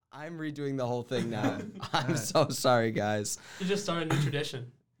I'm redoing the whole thing now. I'm so sorry, guys. You just start a new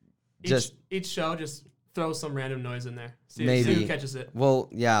tradition. Each show, just throw some random noise in there. See who catches it. Well,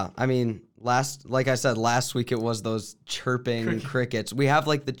 yeah. I mean, like I said, last week it was those chirping crickets. We have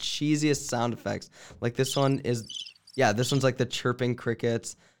like the cheesiest sound effects. Like this one is, this one's like the chirping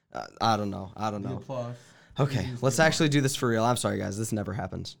crickets. I don't know. The applause. Okay, let's actually do this for real. I'm sorry, guys. This never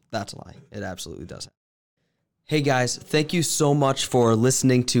happens. That's a lie. It absolutely does. Hey guys, thank you so much for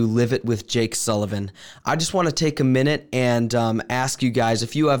listening to Live It with Jake Sullivan. I just want to take a minute and ask you guys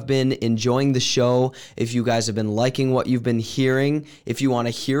if you have been enjoying the show, if you guys have been liking what you've been hearing, if you want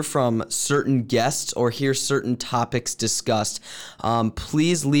to hear from certain guests or hear certain topics discussed,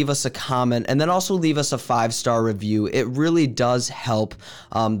 please leave us a comment and then also leave us a 5-star review. It really does help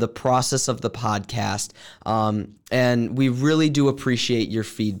the process of the podcast. And we really do appreciate your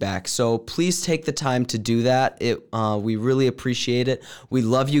feedback. So please take the time to do that. We really appreciate it. We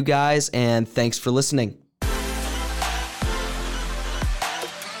love you guys, and thanks for listening.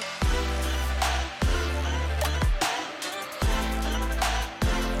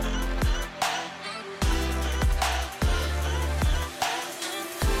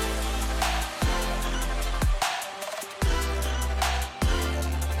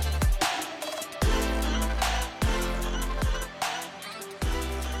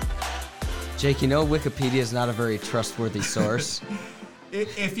 Jake, you know Wikipedia is not a very trustworthy source.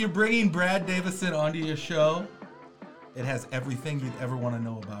 If you're bringing Brad Davison onto your show, it has everything you'd ever want to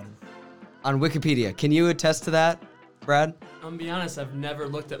know about him. On Wikipedia. Can you attest to that, Brad? I'm going to be honest, I've never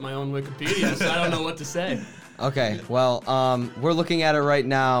looked at my own Wikipedia, so I don't know what to say. Okay, well, we're looking at it right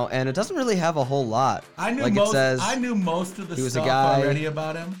now, and it doesn't really have a whole lot. I knew most of the stuff already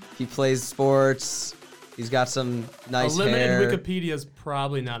about him. He plays sports. He's got some nice hair. A limited Wikipedia is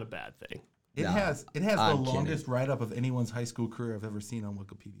probably not a bad thing. It has the longest write-up of anyone's high school career I've ever seen on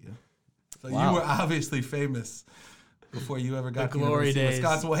Wikipedia. So you were obviously famous before you ever got to University of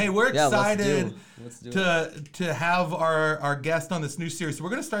Wisconsin. Well, hey, we're excited to have our guest on this new series. So we're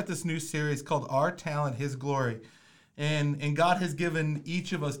going to start this new series called Our Talent, His Glory. And God has given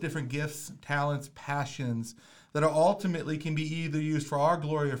each of us different gifts, talents, passions that are ultimately can be either used for our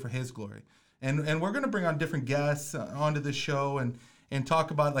glory or for His glory. And we're going to bring on different guests onto the show and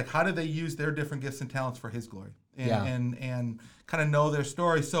talk about like how do they use their different gifts and talents for His glory and kind of know their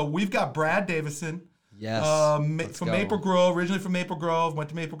story. So we've got Brad Davison. Yes. From Maple Grove, originally from Maple Grove, went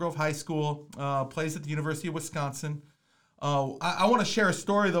to Maple Grove High School, plays at the University of Wisconsin. I want to share a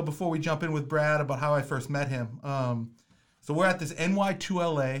story though before we jump in with Brad about how I first met him. So we're at this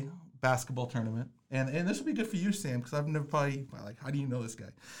NY2LA basketball tournament. And this will be good for you, Sam, because I've never how do you know this guy?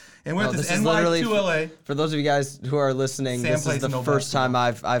 And we're at this NY2LA. For those of you guys who are listening, this is the first time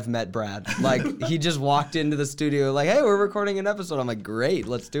I've met Brad. Like, he just walked into the studio like, hey, we're recording an episode. I'm like, great,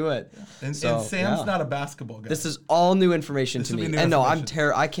 let's do it. Yeah. And Sam's not a basketball guy. This is all new information to me. And no,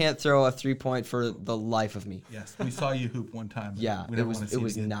 I can't throw a 3-point for the life of me. Yes, we saw you hoop one time. Yeah, it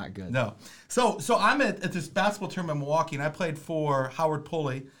was not good. No. So I'm at this basketball tournament in Milwaukee, and I played for Howard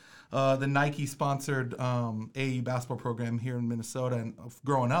Pulley, the Nike-sponsored AAU basketball program here in Minnesota and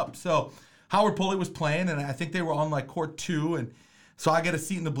growing up. So Howard Pulley was playing, and I think they were on, like, court 2. And so I get a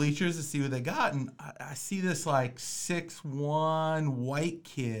seat in the bleachers to see who they got. And I see this, like, 6'1" white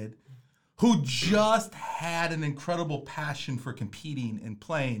kid who just had an incredible passion for competing and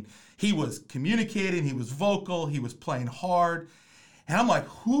playing. He was communicating. He was vocal. He was playing hard. And I'm like,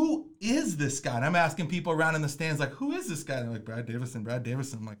 who is this guy? And I'm asking people around in the stands, like, who is this guy? And they're like, Brad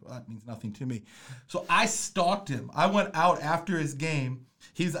Davison. I'm like, well, that means nothing to me. So I stalked him. I went out after his game.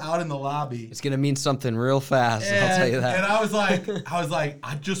 He's out in the lobby. It's going to mean something real fast, I'll tell you that. And I was like,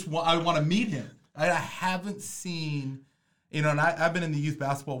 I want to meet him. I haven't seen, and I've been in the youth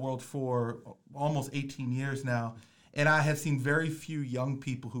basketball world for almost 18 years now, and I have seen very few young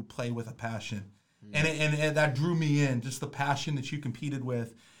people who play with a passion. And that drew me in, just the passion that you competed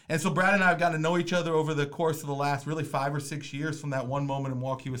with. And so Brad and I have gotten to know each other over the course of the last really 5 or 6 years from that one moment in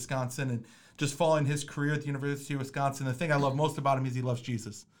Milwaukee, Wisconsin, and just following his career at the University of Wisconsin. The thing I love most about him is he loves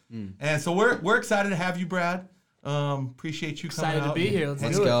Jesus. And so we're excited to have you, Brad. Appreciate you coming out. Excited to be here.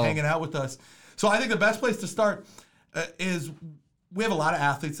 Let's go. Hanging out with us. So I think the best place to start is we have a lot of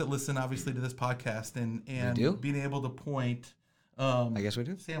athletes that listen, obviously, to this podcast. And being able to point. I guess we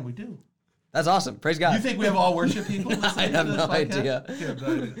do. Sam, we do. That's awesome. Praise God. You think we have all worship people listening I have to this no podcast?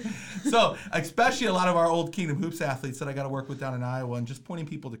 idea. So, especially a lot of our old Kingdom Hoops athletes that I got to work with down in Iowa and just pointing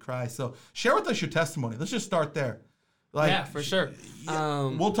people to Christ. So, share with us your testimony. Let's just start there. Yeah, for sure.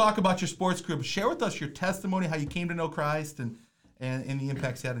 We'll talk about your sports career, but share with us your testimony, how you came to know Christ and the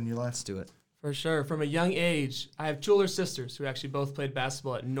impacts you had in your life. Let's do it. For sure. From a young age, I have two older sisters who actually both played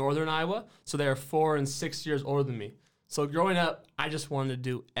basketball at Northern Iowa. So they are 4 and 6 years older than me. So growing up, I just wanted to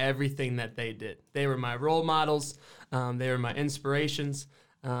do everything that they did. They were my role models. They were my inspirations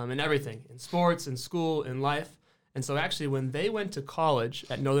in everything, in sports, in school, in life. And so actually when they went to college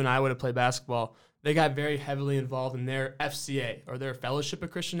at Northern Iowa to play basketball, they got very heavily involved in their FCA, or their Fellowship of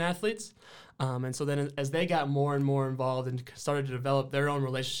Christian Athletes. And so then as they got more and more involved and started to develop their own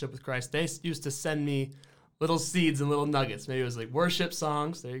relationship with Christ, they used to send me little seeds and little nuggets. Maybe it was like worship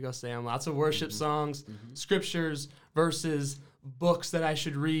songs. There you go, Sam. Lots of worship songs, scriptures, verses, books that I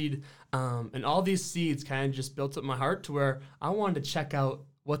should read. And all these seeds kind of just built up my heart to where I wanted to check out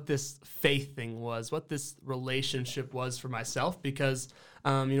what this faith thing was, what this relationship was for myself, because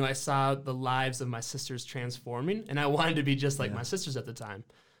I saw the lives of my sisters transforming, and I wanted to be just like my sisters at the time.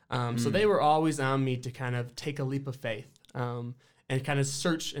 So they were always on me to kind of take a leap of faith and kind of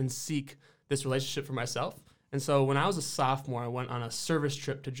search and seek this relationship for myself. And so when I was a sophomore, I went on a service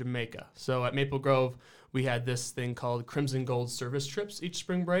trip to Jamaica. So at Maple Grove, we had this thing called Crimson Gold service trips each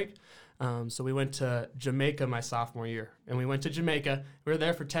spring break. So we went to Jamaica my sophomore year, and we went to Jamaica. We were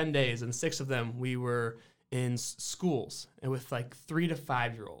there for 10 days, and 6 of them we were in schools and with like 3 to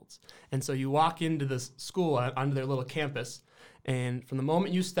 5 year olds. And so you walk into this school onto their little campus, and from the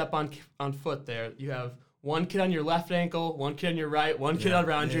moment you step on foot there, you have one kid on your left ankle, one kid on your right, one kid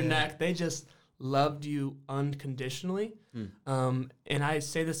around your neck. They just loved you unconditionally. And I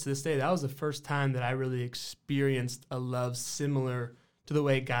say this to this day, that was the first time that I really experienced a love similar to the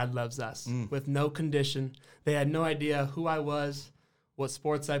way God loves us, with no condition. They had no idea who I was, what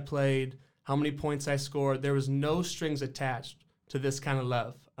sports I played, how many points I scored. There was no strings attached to this kind of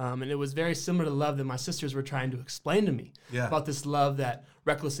love. And it was very similar to the love that my sisters were trying to explain to me about this love that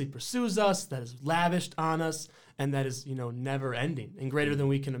recklessly pursues us, that is lavished on us, and that is, never ending and greater than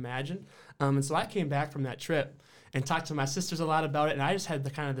we can imagine. And so I came back from that trip and talked to my sisters a lot about it, and I just had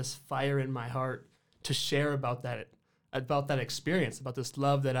this fire in my heart to share about that experience, about this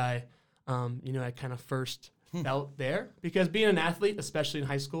love that I kind of first felt there. Because being an athlete, especially in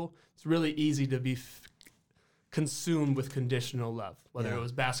high school, it's really easy to be consumed with conditional love, whether it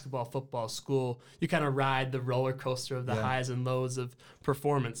was basketball, football, school. You kind of ride the roller coaster of the highs and lows of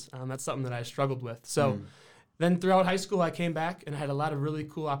performance. That's something that I struggled with. So then throughout high school, I came back and I had a lot of really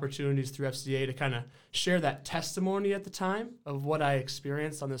cool opportunities through FCA to kind of share that testimony at the time of what I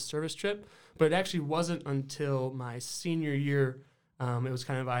experienced on this service trip. But it actually wasn't until my senior year, it was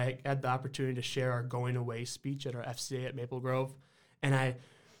I had the opportunity to share our going away speech at our FCA at Maple Grove. And I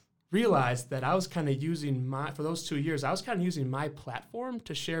realized that I was kind of using for those 2 years, I was kind of using my platform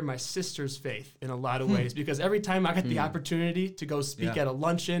to share my sister's faith in a lot of ways, because every time I got the opportunity to go speak at a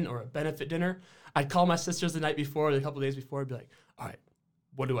luncheon or a benefit dinner, I'd call my sisters the night before or a couple of days before and be like, all right,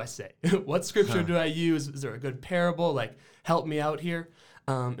 what do I say? What scripture do I use? Is there a good parable? Help me out here.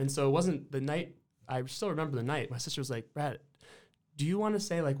 And so it wasn't the night, I still remember the night, my sister was like, Brad, do you want to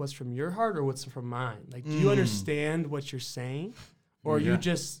say what's from your heart or what's from mine? Do you understand what you're saying? Or are you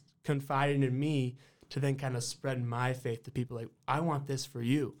just confiding in me to then kind of spread my faith to people? I want this for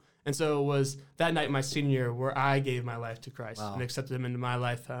you. And so it was that night, my senior year, where I gave my life to Christ and accepted him into my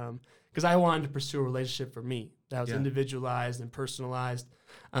life, because I wanted to pursue a relationship for me that was individualized and personalized.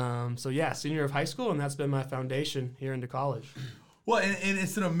 Senior year of high school, and that's been my foundation here into college. Well, and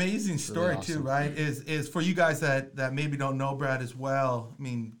it's an amazing story, really awesome, too, right? Is for you guys that maybe don't know Brad as well. I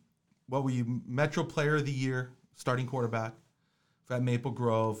mean, what were you? Metro Player of the Year, starting quarterback at Maple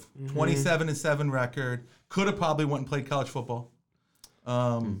Grove, 27-7 record. Could have probably went and played college football.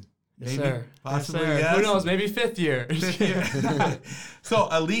 Yes, sir. Possibly, yes, sir. yes. Who knows? Maybe fifth year. So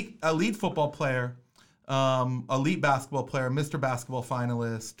elite football player, elite basketball player, Mr. Basketball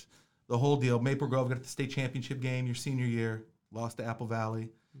finalist, the whole deal. Maple Grove got the state championship game your senior year. Lost to Apple Valley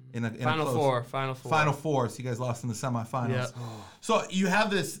in a Final Four. So you guys lost in the semifinals. Yep. So you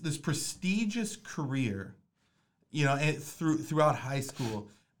have this prestigious career, and throughout high school,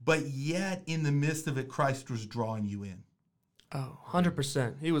 but yet in the midst of it, Christ was drawing you in. Oh,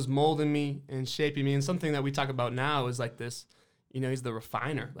 100%. He was molding me and shaping me. And something that we talk about now is this, he's the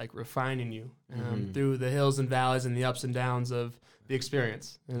refiner, refining you through the hills and valleys and the ups and downs of the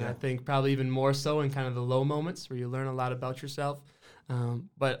experience. And I think probably even more so in kind of the low moments where you learn a lot about yourself.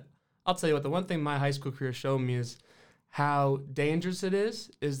 But I'll tell you what, the one thing my high school career showed me is how dangerous it is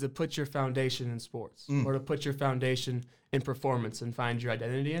to put your foundation in sports or to put your foundation in performance and find your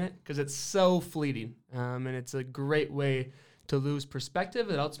identity in it, because it's so fleeting. And it's a great way to lose perspective.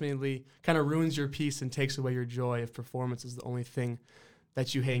 It ultimately kind of ruins your peace and takes away your joy if performance is the only thing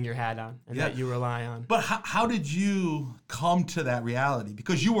that you hang your hat on and that you rely on. But how did you come to that reality?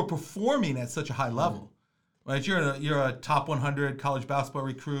 Because you were performing at such a high level, right? You're a top 100 college basketball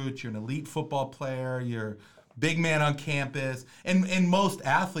recruit. You're an elite football player. You're big man on campus. And most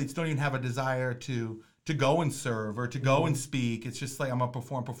athletes don't even have a desire to go and serve or to go and speak. It's just like, I'm gonna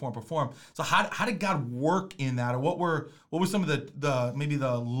perform. So how did God work in that? Or what were some of the maybe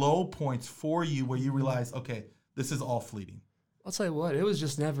the low points for you where you realized, okay, this is all fleeting? I'll tell you what, it was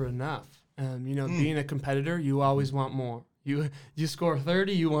just never enough. Being a competitor, you always want more. You score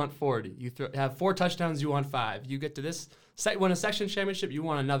 30, you want 40. You have 4 touchdowns, you want 5. You get to win a section championship, you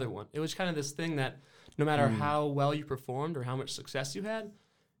want another one. It was kind of this thing that no matter how well you performed or how much success you had,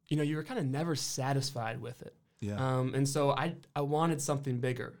 you were kind of never satisfied with it. Yeah. And so I wanted something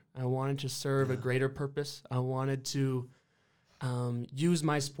bigger. I wanted to serve a greater purpose. I wanted to use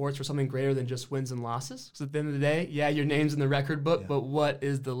my sports for something greater than just wins and losses. Because at the end of the day, your name's in the record book, but what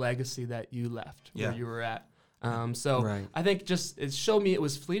is the legacy that you left where you were at? I think just it showed me it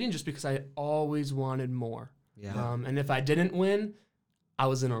was fleeting just because I always wanted more. Yeah. And if I didn't win, I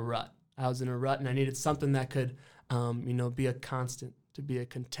was in a rut. And I needed something that could, be a constant, to be a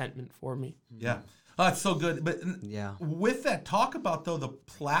contentment for me. Yeah. Oh, it's so good. But with that, talk about, though, the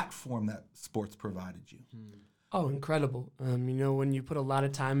platform that sports provided you. Oh, incredible. When you put a lot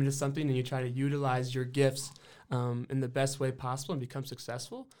of time into something and you try to utilize your gifts in the best way possible and become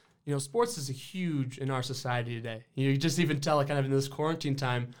successful, sports is huge in our society today. You just even tell, kind of in this quarantine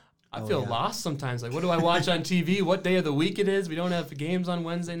time, I feel lost sometimes. Like, what do I watch on TV? What day of the week it is? We don't have games on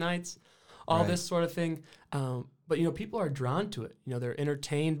Wednesday nights, all this sort of thing. But people are drawn to it. They're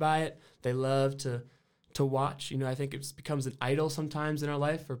entertained by it. They love to watch. I think it becomes an idol sometimes in our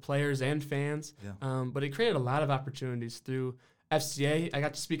life for players and fans. Yeah. But it created a lot of opportunities through FCA. I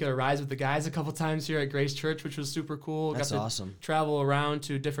got to speak at a Rise with the Guys a couple times here at Grace Church, which was super cool. That's got to awesome. travel around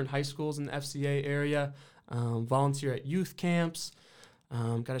to different high schools in the FCA area, volunteer at youth camps.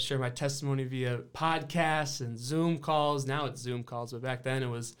 Got to share my testimony via podcasts and Zoom calls. Now it's Zoom calls, but back then it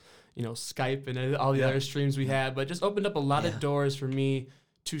was, Skype and all the other streams we had. But just opened up a lot of doors for me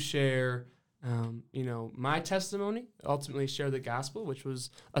to share, my testimony, ultimately share the gospel, which was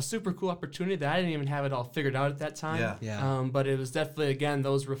a super cool opportunity that I didn't even have it all figured out at that time. But it was definitely, again,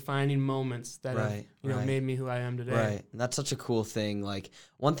 those refining moments that have, made me who I am today. Right. And that's such a cool thing. Like,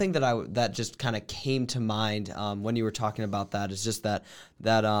 one thing that just kind of came to mind when you were talking about that is just that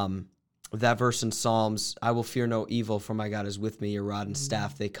verse in Psalms, I will fear no evil, for my God is with me, your rod and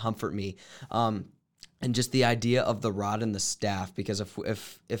staff, they comfort me. And just the idea of the rod and the staff, because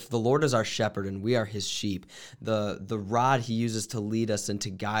if the Lord is our shepherd and we are his sheep, the rod he uses to lead us and to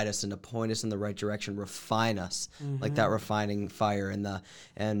guide us and to point us in the right direction, refine us, like that refining fire, and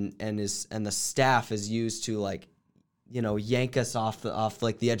the staff is used to, like, yank us off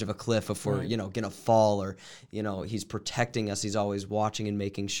like the edge of a cliff if we're gonna fall, or he's protecting us. He's always watching and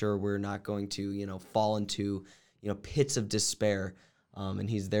making sure we're not going to fall into pits of despair. And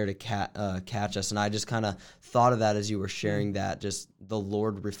he's there to catch us. And I just kind of thought of that as you were sharing that, just the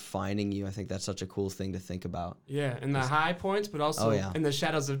Lord refining you. I think that's such a cool thing to think about. Yeah, in the high points, but also in the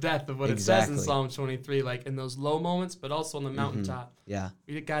shadows of death of what it says in Psalm 23, like in those low moments, but also on the mountaintop. Yeah.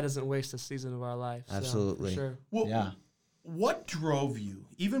 God doesn't waste a season of our life. Absolutely. So, for sure. Well, what drove you,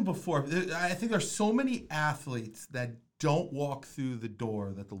 even before? I think there's so many athletes that don't walk through the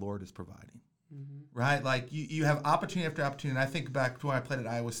door that the Lord is providing. Right? Like, you have opportunity after opportunity. And I think back to when I played at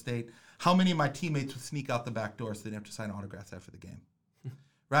Iowa State, how many of my teammates would sneak out the back door so they didn't have to sign autographs after the game.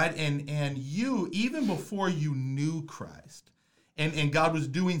 Right? And you, even before you knew Christ, and God was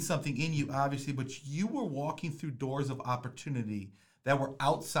doing something in you, obviously, but you were walking through doors of opportunity that were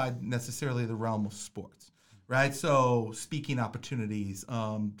outside necessarily the realm of sports. Right? So speaking opportunities,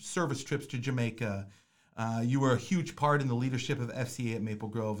 service trips to Jamaica. You were a huge part in the leadership of FCA at Maple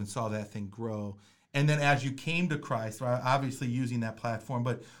Grove and saw that thing grow. And then as you came to Christ, right, obviously using that platform,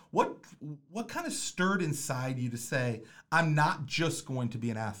 but what kind of stirred inside you to say, I'm not just going to be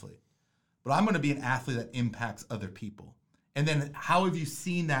an athlete, but I'm going to be an athlete that impacts other people? And then how have you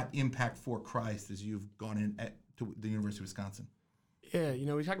seen that impact for Christ as you've gone in to the University of Wisconsin? Yeah,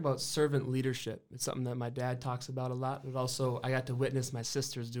 we talk about servant leadership. It's something that my dad talks about a lot, but also I got to witness my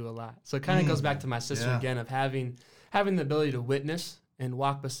sisters do a lot. So it kind of goes back to my sister again, of having the ability to witness and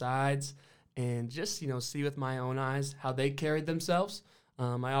walk besides and just, see with my own eyes how they carried themselves.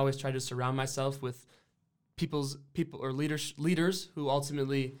 I always try to surround myself with people or leaders who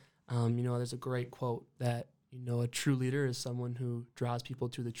ultimately, there's a great quote that, a true leader is someone who draws people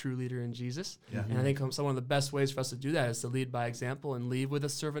to the true leader in Jesus. Yeah. And I think some of the best ways for us to do that is to lead by example and lead with a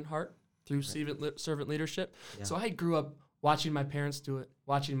servant heart through servant leadership. Yeah. So I grew up watching my parents do it,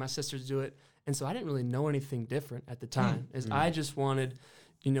 watching my sisters do it. And so I didn't really know anything different at the time. I just wanted,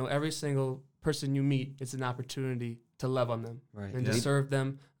 every single person you meet, it's an opportunity to love on them and to serve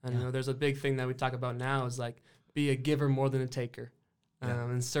them. And there's a big thing that we talk about now is like be a giver more than a taker,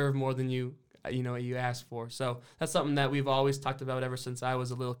 and serve more than you ask for. So that's something that we've always talked about ever since I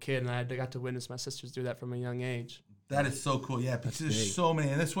was a little kid, and I got to witness my sisters do that from a young age. That is so cool. Yeah, because there's so many,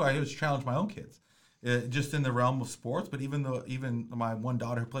 and that's why I always challenge my own kids, just in the realm of sports. But even my one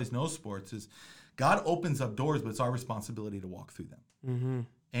daughter who plays no sports, is God opens up doors, but it's our responsibility to walk through them. Mm-hmm.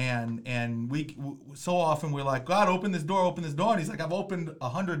 And we so often we're like, God, open this door, and He's like, I've opened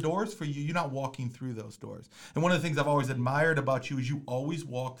 100 doors for you. You're not walking through those doors. And one of the things I've always admired about you is you always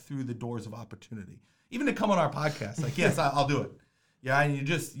walk through the doors of opportunity, even to come on our podcast. Like, yes, I'll do it. Yeah, and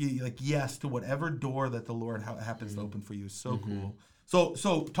you like yes to whatever door that the Lord happens to open for you. So cool.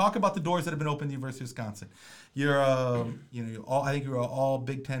 So talk about the doors that have been opened at the University of Wisconsin. You're I think you're an all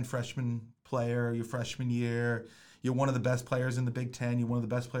Big Ten freshman player your freshman year. You're one of the best players in the Big Ten. You're one of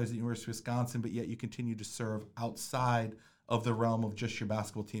the best players at the University of Wisconsin, but yet you continue to serve outside of the realm of just your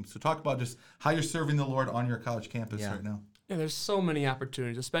basketball team. So talk about just how you're serving the Lord on your college campus right now. Yeah, there's so many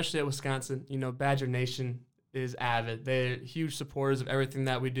opportunities, especially at Wisconsin. Badger Nation is avid. They're huge supporters of everything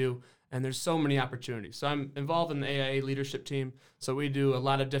that we do, and there's so many opportunities. So I'm involved in the AIA leadership team. So we do a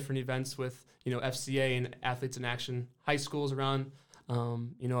lot of different events with, FCA and Athletes in Action high schools around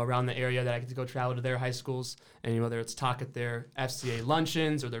around the area that I get to go travel to their high schools, and whether it's talk at their FCA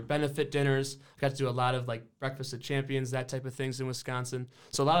luncheons or their benefit dinners. I've got to do a lot of like breakfast of champions, that type of things in Wisconsin.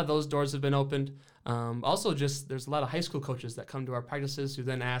 So a lot of those doors have been opened. Also, just there's a lot of high school coaches that come to our practices who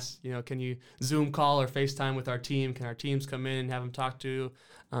then ask, can you Zoom call or FaceTime with our team? Can our teams come in and have them talk to you?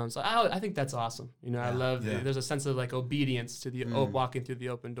 So I think that's awesome. I love there's a sense of like obedience to the walking through the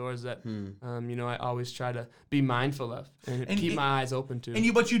open doors that I always try to be mindful of and keep my eyes open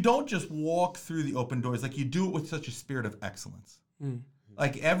to. But you don't just walk through the open doors, like you do it with such a spirit of excellence.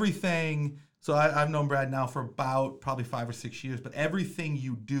 Like everything. So I've known Brad now for about probably 5 or 6 years, but everything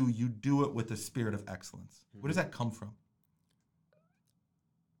you do it with a spirit of excellence. Where does that come from?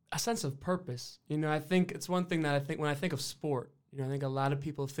 A sense of purpose. I think it's one thing that I think when I think of sport, I think a lot of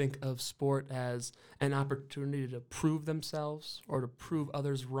people think of sport as an opportunity to prove themselves or to prove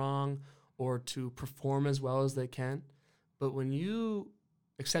others wrong or to perform as well as they can. But when you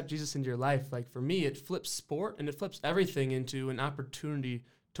accept Jesus into your life, like for me, it flips sport and it flips everything into an opportunity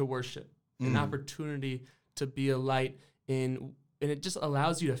to worship. An opportunity to be a light and it just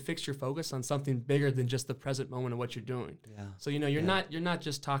allows you to fix your focus on something bigger than just the present moment of what you're doing. Yeah. So you're not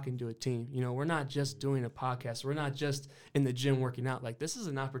just talking to a team. We're not just doing a podcast. We're not just in the gym working out. Like this is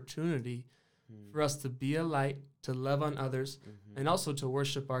an opportunity for us to be a light, to love on others, and also to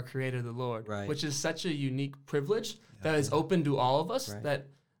worship our Creator, the Lord, which is such a unique privilege that is open to all of us. That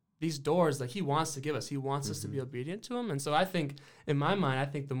these doors, like He wants to give us. He wants us to be obedient to Him. And so I think, in my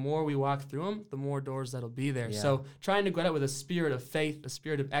mind, the more we walk through them, the more doors that'll be there. Yeah. So trying to go out with a spirit of faith, a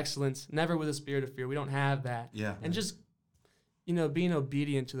spirit of excellence, never with a spirit of fear. We don't have that. Yeah. And just, being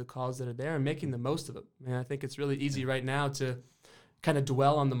obedient to the calls that are there and making the most of them. And I think it's really easy right now to kind of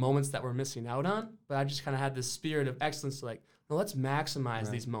dwell on the moments that we're missing out on. But I just kind of had this spirit of excellence to no, let's maximize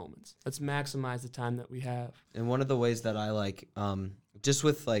these moments. Let's maximize the time that we have. And one of the ways that I just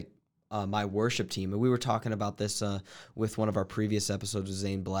with my worship team, and we were talking about this with one of our previous episodes with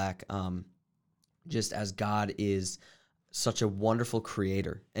Zane Black, just as God is such a wonderful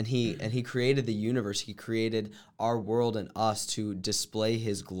creator, and he created the universe, He created our world and us to display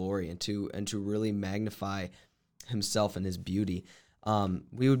His glory and to really magnify Himself and His beauty.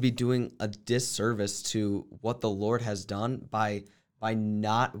 We would be doing a disservice to what the Lord has done by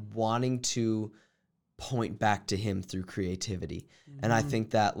not wanting to point back to Him through creativity. And I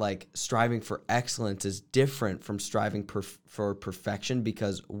think that striving for excellence is different from striving for perfection,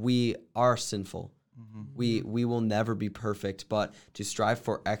 because we are sinful. We will never be perfect, but to strive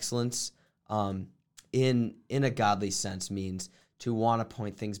for excellence in a godly sense means to want to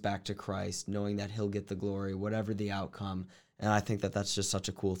point things back to Christ, knowing that He'll get the glory, whatever the outcome. And I think that that's just such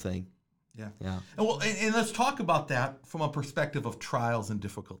a cool thing. Yeah. And let's talk about that from a perspective of trials and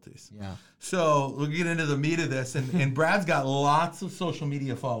difficulties. Yeah. So we'll get into the meat of this, and Brad's got lots of social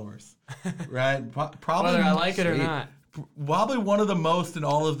media followers, right? Probably whether I like it or not. Probably one of the most in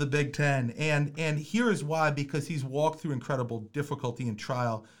all of the Big Ten, and here is why: because he's walked through incredible difficulty and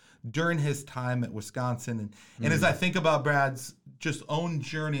trial during his time at Wisconsin, and as I think about Brad's just own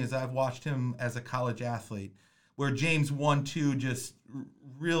journey, as I've watched him as a college athlete, where James 1:2 just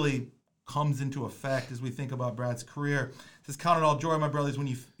really comes into effect as we think about Brad's career. It says, "Count it all joy, my brothers, when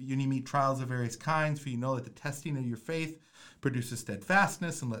you meet trials of various kinds, for you know that the testing of your faith produces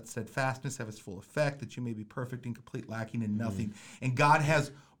steadfastness, and let steadfastness have its full effect, that you may be perfect and complete, lacking in nothing." And God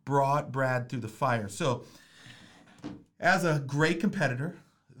has brought Brad through the fire. So as a great competitor,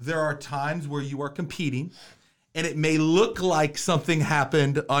 there are times where you are competing and it may look like something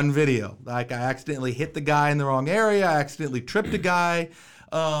happened on video. Like I accidentally hit the guy in the wrong area, I accidentally tripped a guy.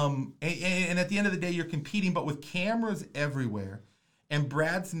 And at the end of the day, you're competing, but with cameras everywhere. And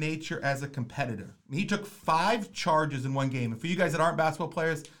Brad's nature as a competitor. He took 5 charges in one game. And for you guys that aren't basketball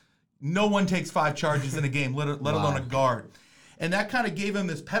players, no one takes 5 charges in a game, let alone a guard. And that kind of gave him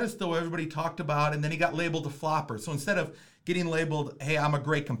this pedestal everybody talked about, and then he got labeled a flopper. So instead of getting labeled, hey, I'm a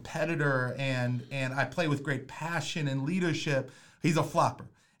great competitor and I play with great passion and leadership, he's a flopper.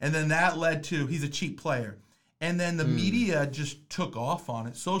 And then that led to he's a cheap player. And then the media just took off on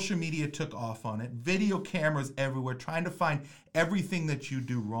it. Social media took off on it. Video cameras everywhere, trying to find everything that you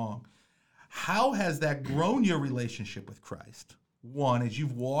do wrong. How has that grown your relationship with Christ? One, as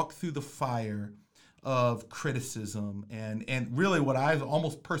you've walked through the fire of criticism and really what I've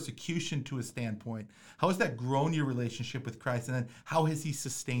almost persecution to a standpoint, how has that grown your relationship with Christ? And then how has he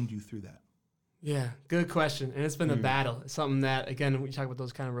sustained you through that? Yeah, good question. And it's been a battle. It's something that, again, we talk about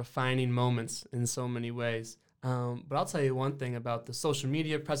those kind of refining moments in so many ways. But I'll tell you one thing about the social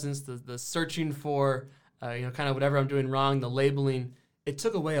media presence, the searching for, kind of whatever I'm doing wrong, the labeling. It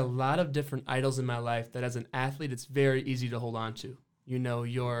took away a lot of different idols in my life that as an athlete, it's very easy to hold on to. You know,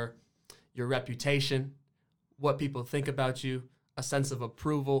 your reputation, what people think about you, a sense of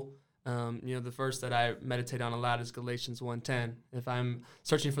approval. The verse that I meditate on a lot is Galatians 1:10. If I'm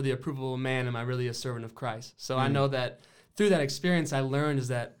searching for the approval of man, am I really a servant of Christ? So I know that through that experience, I learned is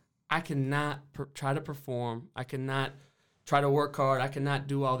that I cannot try to perform. I cannot try to work hard. I cannot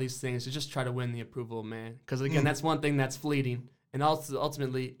do all these things to just try to win the approval of man. Because, again, that's one thing that's fleeting. And also,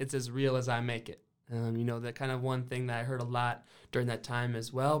 ultimately, it's as real as I make it. That kind of one thing that I heard a lot during that time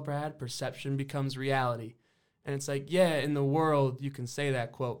is, well, Brad, perception becomes reality. And it's like, yeah, in the world, you can say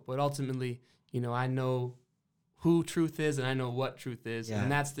that quote. But ultimately, I know who truth is and I know what truth is. Yeah.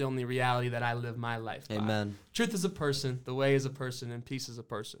 And that's the only reality that I live my life by. Amen. Truth is a person, the way is a person, and peace is a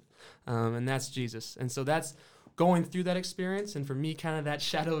person. And that's Jesus. And so that's going through that experience. And for me, kind of that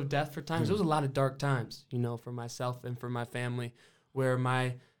shadow of death for times, there was a lot of dark times, for myself and for my family, where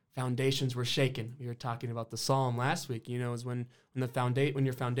my foundations were shaken. We were talking about the Psalm last week, is when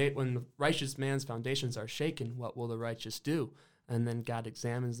the righteous man's foundations are shaken, what will the righteous do? And then God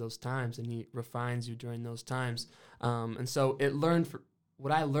examines those times and he refines you during those times. And so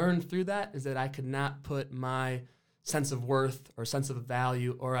what I learned through that is that I could not put my sense of worth or sense of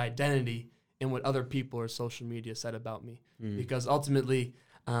value or identity in what other people or social media said about me. Because ultimately,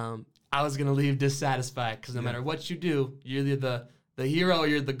 I was going to leave dissatisfied because no matter what you do, you're either the hero or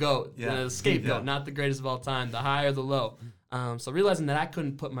you're the GOAT, the scapegoat, not the greatest of all time, the high or the low. So realizing that I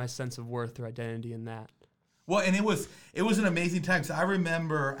couldn't put my sense of worth or identity in that. Well, and it was an amazing time. So I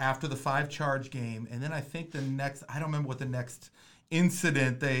remember after the 5-charge game, and then I think I don't remember what the next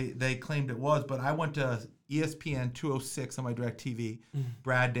incident they claimed it was, but I went to ESPN 206 on my DirecTV.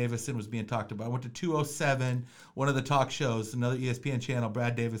 Brad Davison was being talked about. I went to 207, one of the talk shows, another ESPN channel,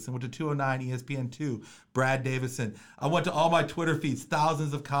 Brad Davison. Went to 209, ESPN2, Brad Davison. I went to all my Twitter feeds,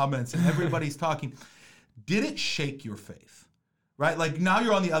 thousands of comments, and everybody's talking. Did it shake your faith? Right? Like now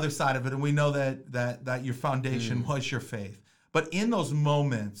you're on the other side of it, and we know that your foundation was your faith. But in those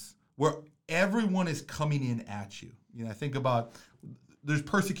moments where everyone is coming in at you, I think about there's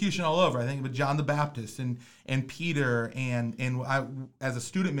persecution all over. I think about John the Baptist and Peter and I, as a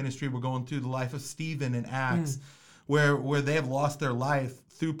student ministry, we're going through the life of Stephen in Acts, where they have lost their life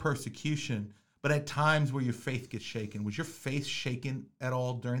through persecution. But at times where your faith gets shaken, was your faith shaken at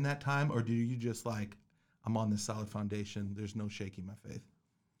all during that time, or do you just like, I'm on this solid foundation, there's no shaking my faith?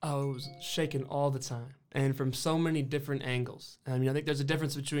 Oh, it was shaken all the time, and from so many different angles. I think there's a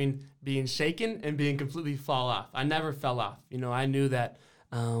difference between being shaken and being completely fall off. I never fell off. I knew that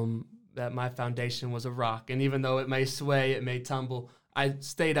that my foundation was a rock, and even though it may sway, it may tumble, I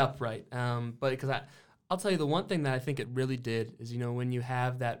stayed upright. But because I'll tell you, the one thing that I think it really did is, when you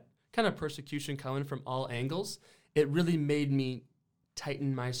have that kind of persecution coming from all angles, it really made me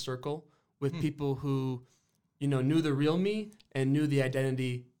tighten my circle with people who, knew the real me and knew the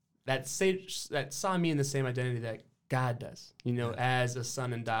identity that saw me in the same identity that God does, as a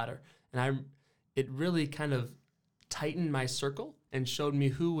son and daughter. And it really kind of tightened my circle and showed me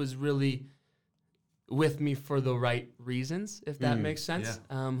who was really with me for the right reasons, if that makes sense,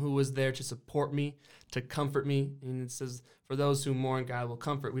 who was there to support me, to comfort me. And it says, for those who mourn, God will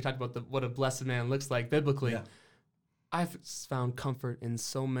comfort. We talked about what a blessed man looks like biblically. Yeah. I've found comfort in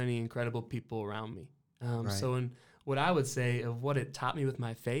so many incredible people around me. Right. So in what I would say of what it taught me with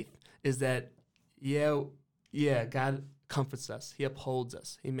my faith is that, God comforts us. He upholds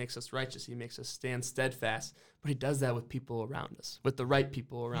us. He makes us righteous. He makes us stand steadfast. But he does that with people around us, with the right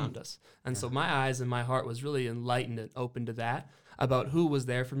people around us. And so my eyes and my heart was really enlightened and open to that, about who was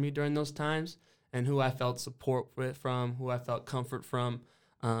there for me during those times and who I felt support from, who I felt comfort from,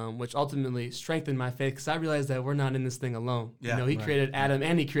 which ultimately strengthened my faith, because I realized that we're not in this thing alone. Yeah. He created Adam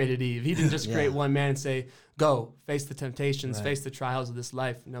and he created Eve. He didn't just create one man and say, go, face the temptations, face the trials of this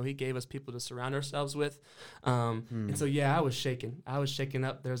life. No, he gave us people to surround ourselves with. And so, I was shaken. I was shaken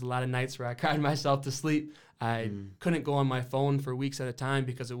up. There's a lot of nights where I cried myself to sleep. I couldn't go on my phone for weeks at a time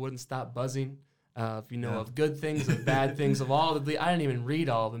because it wouldn't stop buzzing of good things, of bad things, of all of the, I didn't even read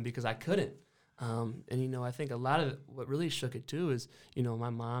all of them because I couldn't. I think a lot of what really shook it too is, my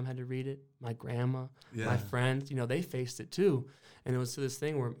mom had to read it, my grandma, my friends, they faced it too. And it was to this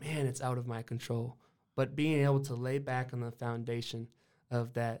thing where, man, it's out of my control. But being able to lay back on the foundation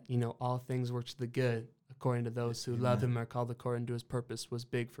of that, all things work to the good according to those who love him, are called according to his purpose, was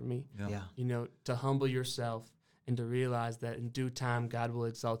big for me. Yeah. To humble yourself and to realize that in due time, God will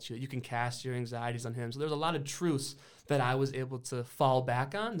exalt you. You can cast your anxieties on him. So there's a lot of truths that I was able to fall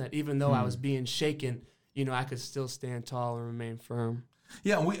back on, that even though I was being shaken, I could still stand tall and remain firm.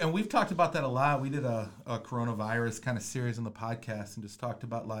 Yeah, and we've talked about that a lot. We did a coronavirus kind of series on the podcast and just talked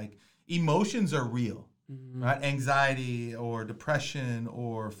about, like, emotions are real, right? Anxiety or depression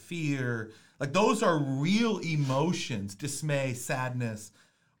or fear, like, those are real emotions, dismay, sadness.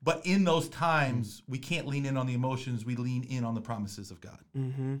 But in those times, we can't lean in on the emotions. We lean in on the promises of God.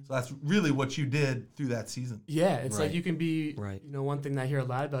 So that's really what you did through that season. Yeah, it's like you can be, one thing that I hear a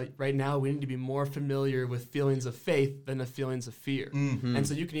lot about right now, we need to be more familiar with feelings of faith than the feelings of fear. And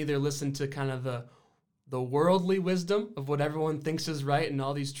so you can either listen to kind of the worldly wisdom of what everyone thinks is right and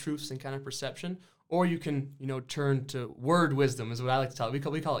all these truths and kind of perception, or you can, turn to word wisdom, is what I like to tell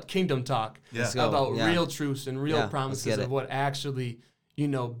it. We call it kingdom talk, about real truths and real promises of what actually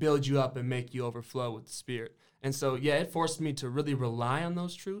build you up and make you overflow with the Spirit. And so, it forced me to really rely on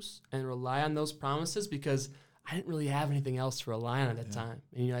those truths and rely on those promises, because I didn't really have anything else to rely on at that time.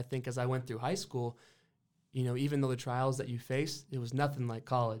 And, I think as I went through high school, even though the trials that you face, it was nothing like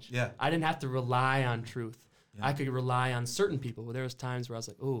college. Yeah. I didn't have to rely on truth. Yeah. I could rely on certain people. There was times where I was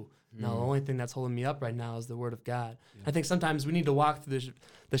like, no, the only thing that's holding me up right now is the Word of God. Yeah. I think sometimes we need to walk through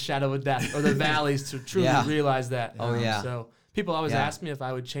the shadow of death or the valleys to truly realize that. So people always ask me if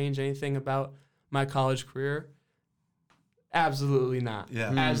I would change anything about my college career. Absolutely not.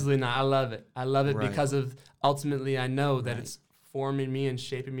 Yeah. Absolutely not. I love it. I love it because of, ultimately, I know that it's forming me and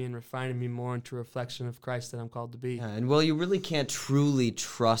shaping me and refining me more into a reflection of Christ that I'm called to be. Yeah, and you really can't truly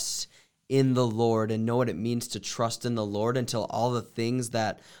trust in the Lord and know what it means to trust in the Lord until all the things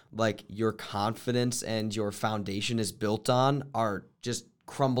that, like, your confidence and your foundation is built on are just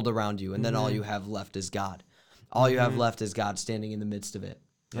crumbled around you, and then all you have left is God. All you have left is God standing in the midst of it.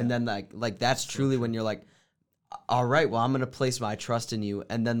 Yeah. And then like that's truly when you're like, all right, well, I'm going to place my trust in you.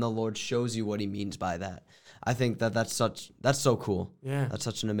 And then the Lord shows you what he means by that. I think that's so cool. Yeah. That's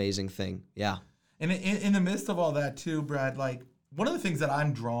such an amazing thing. Yeah. And in the midst of all that too, Brad, like, one of the things that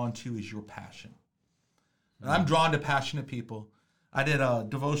I'm drawn to is your passion. And I'm drawn to passionate people. I did a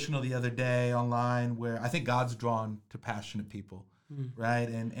devotional the other day online where I think God's drawn to passionate people. Right,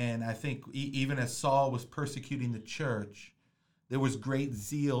 and I think even as Saul was persecuting the church, there was great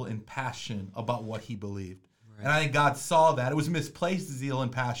zeal and passion about what he believed. Right. And I think God saw that. It was misplaced zeal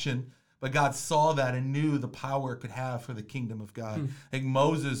and passion, but God saw that and knew the power it could have for the kingdom of God. I think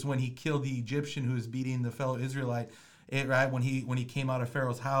Moses, when he killed the Egyptian who was beating the fellow Israelite, when he came out of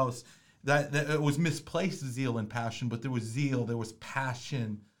Pharaoh's house, that it was misplaced zeal and passion, but there was zeal, there was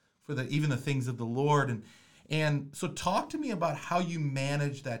passion for even the things of the Lord. And so talk to me about how you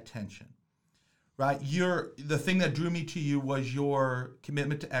manage that tension, right? The thing that drew me to you was your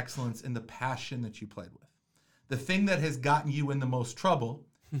commitment to excellence and the passion that you played with. The thing that has gotten you in the most trouble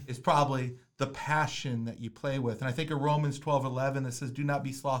is probably the passion that you play with. And I think in Romans 12:11 it says, do not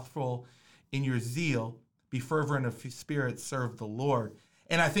be slothful in your zeal, be fervent of spirit, serve the Lord.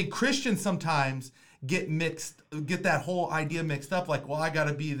 And I think Christians sometimes get that whole idea mixed up, like, well, I got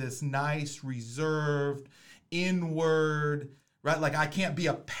to be this nice, reserved, inward, right? Like, I can't be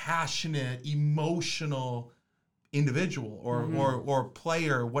a passionate, emotional individual or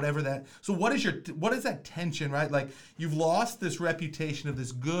player, whatever that. So what is that tension, right? Like, you've lost this reputation of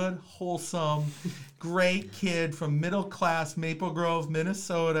this good, wholesome, great kid from middle class Maple Grove,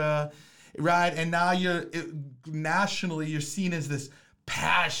 Minnesota, right? And now nationally you're seen as this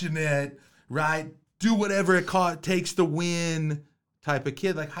passionate, right? Do whatever it takes to win type of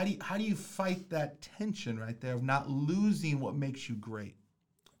kid. Like, how do you fight that tension right there of not losing what makes you great?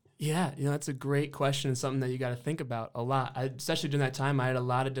 Yeah, that's a great question and something that you got to think about a lot. Especially during that time, I had a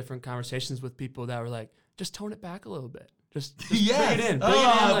lot of different conversations with people that were like, just tone it back a little bit. Just yes. bring it in. Bring it in.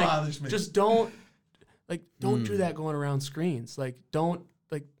 Like, just don't do that going around screens. Like,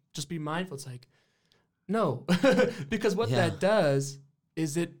 just be mindful. It's like, no, because what that does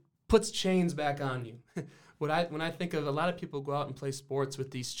is it puts chains back on you. When I think of a lot of people go out and play sports with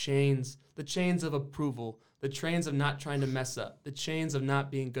these chains, the chains of approval, the chains of not trying to mess up, the chains of not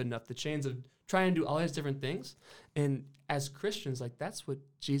being good enough, the chains of trying to do all these different things. And as Christians, like, that's what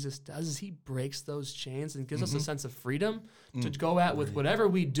Jesus does, is he breaks those chains and gives us a sense of freedom to go at with whatever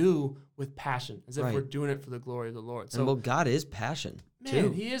we do with passion, as if we're doing it for the glory of the Lord. So, and God is passion, man,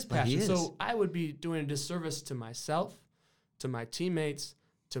 too. he is passion. So I would be doing a disservice to myself, to my teammates,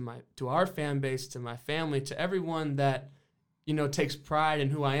 to our fan base, to my family, to everyone that, takes pride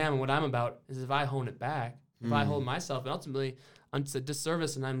in who I am and what I'm about, is if I hone it back, if I hold myself, and ultimately I'm just a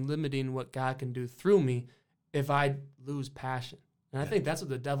disservice and I'm limiting what God can do through me if I lose passion. And I think that's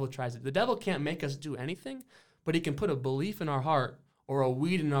what the devil tries to do. The devil can't make us do anything, but he can put a belief in our heart or a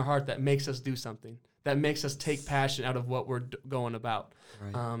weed in our heart that makes us do something, that makes us take passion out of what we're going about.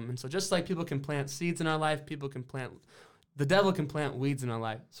 Right. And so just like people can plant seeds in our life, the devil can plant weeds in our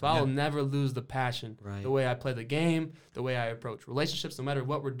life. So I will never lose the passion, the way I play the game, the way I approach relationships, no matter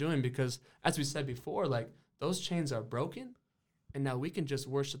what we're doing, because as we said before, like, those chains are broken, and now we can just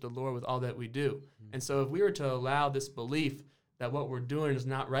worship the Lord with all that we do. And so if we were to allow this belief that what we're doing is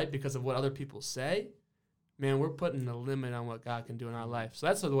not right because of what other people say, man, we're putting a limit on what God can do in our life. So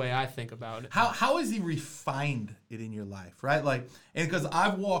that's the way I think about it. How has he refined it in your life, right? Like, and because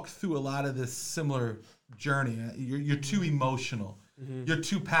I've walked through a lot of this similar journey. You're too emotional. You're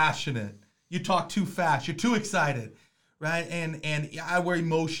too passionate. You talk too fast. You're too excited, right? And I wear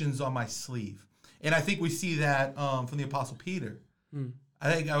emotions on my sleeve. And I think we see that from the Apostle Peter.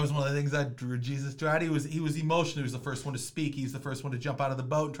 I think that was one of the things that drew Jesus to. Right? He was emotional. He was the first one to speak. He's the first one to jump out of the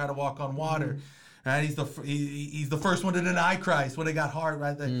boat and try to walk on water. Right? He's the first one to deny Christ when it got hard.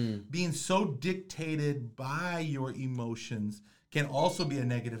 Right? Being so dictated by your emotions can also be a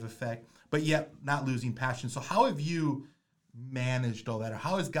negative effect, but yet not losing passion. So how have you managed all that, or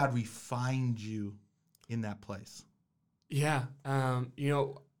how has God refined you in that place? Yeah,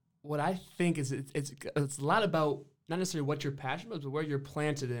 what I think is it's a lot about not necessarily what you're passionate about, but where you're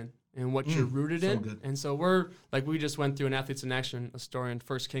planted in and what you're rooted in. Good. And so we just went through in Athletes in Action, a story in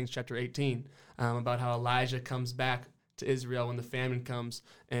 1 Kings chapter 18 about how Elijah comes back to Israel when the famine comes,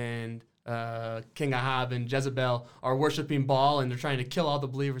 and King Ahab and Jezebel are worshiping Baal, and they're trying to kill all the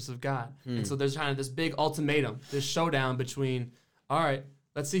believers of God. And so there's kind of this big ultimatum, this showdown between, all right,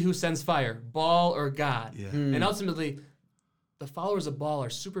 let's see who sends fire, Baal or God. Yeah. And ultimately, the followers of Baal are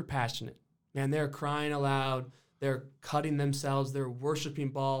super passionate. Man, they're crying aloud. They're cutting themselves. They're worshiping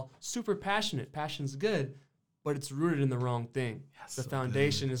Baal. Super passionate. Passion's good, but it's rooted in the wrong thing. Yes, the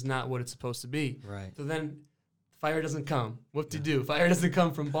foundation is not what it's supposed to be. Right. So then fire doesn't come. What to do? Fire doesn't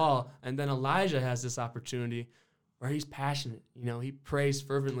come from Baal. And then Elijah has this opportunity where he's passionate. He prays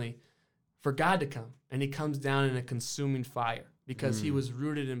fervently for God to come. And he comes down in a consuming fire because he was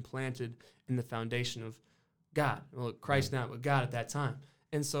rooted and planted in the foundation of God. Well, Christ now, but God at that time.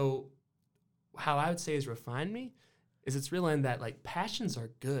 And so how I would say is refined me is it's realizing that, like, passions are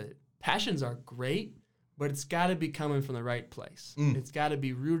good. Passions are great, but it's got to be coming from the right place. It's got to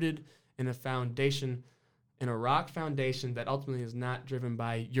be rooted in a foundation, in a rock foundation that ultimately is not driven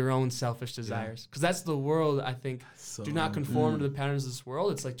by your own selfish desires. Because that's the world, I think. Do not conform to the patterns of this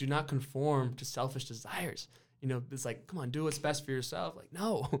world. It's like, do not conform to selfish desires. It's like, come on, do what's best for yourself. Like,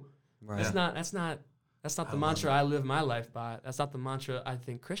 no. Right. That's not the mantra I live my life by. That's not the mantra I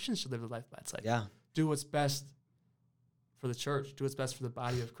think Christians should live their life by. It's like, do what's best for the church. Do what's best for the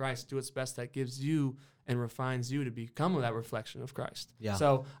body of Christ. Do what's best that gives you and refines you to become that reflection of Christ. Yeah.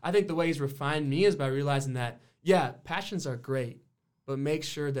 So I think the way he's refined me is by realizing that, passions are great, but make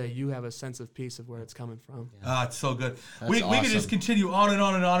sure that you have a sense of peace of where it's coming from. It's so good. We can just continue on and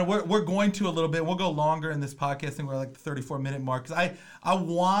on and on. We're going to a little bit. We'll go longer in this podcast, and we're like the 34-minute mark, because I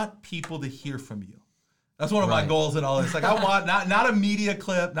want people to hear from you. That's one of my goals in all this. Like, I want not a media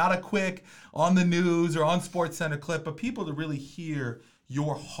clip, not a quick on the news or on SportsCenter clip, but people to really hear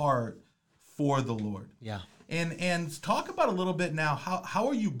your heart for the Lord. Yeah. And talk about a little bit now, how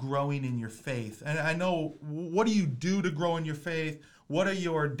are you growing in your faith? And I know, what do you do to grow in your faith? What are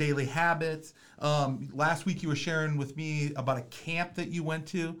your daily habits? Last week you were sharing with me about a camp that you went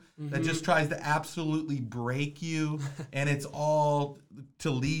to that just tries to absolutely break you, and it's all to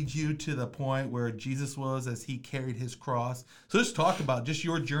lead you to the point where Jesus was as he carried his cross. So just talk about just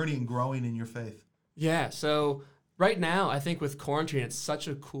your journey and growing in your faith. Yeah, so right now, I think with quarantine, it's such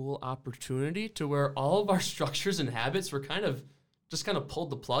a cool opportunity to where all of our structures and habits were kind of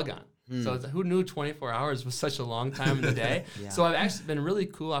pulled the plug on. So who knew 24 hours was such a long time in the day? Yeah. So I've actually been a really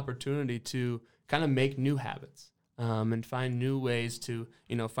cool opportunity to kind of make new habits and find new ways to,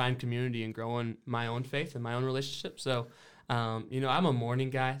 find community and grow in my own faith and my own relationship. So, I'm a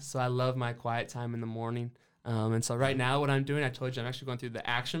morning guy, so I love my quiet time in the morning. And so right now what I'm doing, I told you I'm actually going through the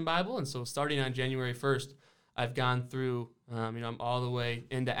Action Bible. And so starting on January 1st, I've gone through, I'm all the way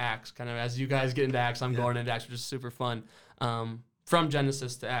into Acts. Kind of as you guys get into Acts, I'm going into Acts, which is super fun. From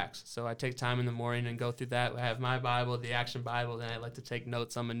Genesis to Acts. So I take time in the morning and go through that. I have my Bible, the Action Bible, then I like to take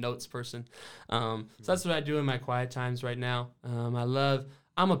notes. I'm a notes person. So that's what I do in my quiet times right now.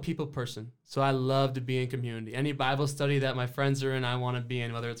 I'm a people person, so I love to be in community. Any Bible study that my friends are in, I want to be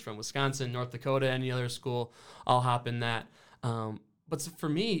in, whether it's from Wisconsin, North Dakota, any other school, I'll hop in that. But for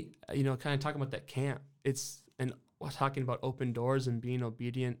me, kind of talking about that camp, talking about open doors and being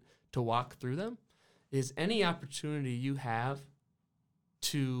obedient to walk through them, is any opportunity you have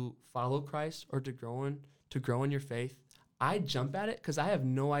to follow Christ or to grow in your faith, I jump at it because I have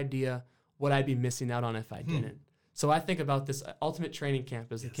no idea what I'd be missing out on if I didn't. So I think about this Ultimate Training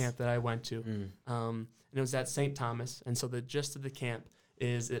Camp is the camp that I went to, and it was at St. Thomas. And so the gist of the camp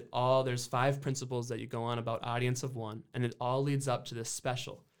is there's 5 principles that you go on about audience of one, and it all leads up to this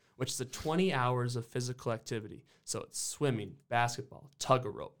special, which is the 20 hours of physical activity. So it's swimming, basketball, tug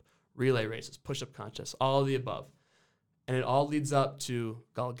of rope, relay races, push-up contests, all of the above. And it all leads up to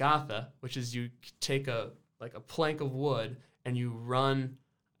Golgotha, which is you take a plank of wood and you run.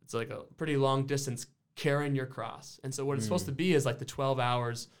 It's like a pretty long distance carrying your cross. And so what it's supposed to be is like the 12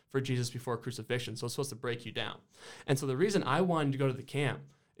 hours for Jesus before crucifixion. So it's supposed to break you down. And so the reason I wanted to go to the camp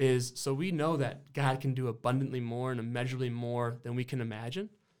is so we know that God can do abundantly more and immeasurably more than we can imagine.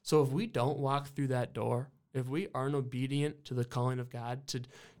 So if we don't walk through that door, if we aren't obedient to the calling of God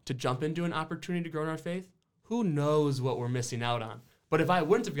to jump into an opportunity to grow in our faith, who knows what we're missing out on. But if I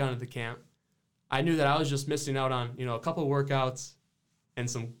wouldn't have gone to the camp, I knew that I was just missing out on, a couple workouts and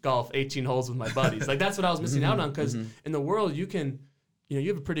some golf, 18 holes with my buddies. Like that's what I was missing out on, because in the world you can, you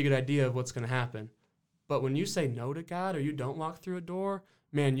have a pretty good idea of what's going to happen. But when you say no to God or you don't walk through a door,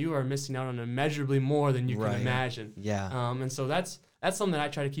 man, you are missing out on immeasurably more than you can imagine. Yeah. And so that's something that I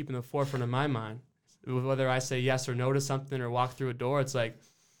try to keep in the forefront of my mind. Whether I say yes or no to something or walk through a door, it's like,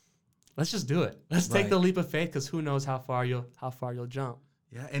 let's just do it. Let's take the leap of faith, because who knows how far you'll jump.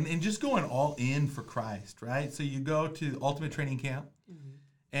 Yeah, and just going all in for Christ, right? So you go to Ultimate Training Camp,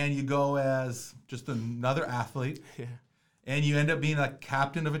 and you go as just another athlete, and you end up being a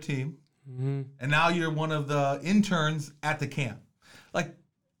captain of a team, and now you're one of the interns at the camp. Like,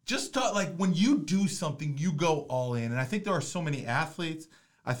 just talk, like when you do something, you go all in. And I think there are so many athletes,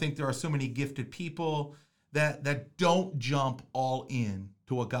 I think there are so many gifted people that don't jump all in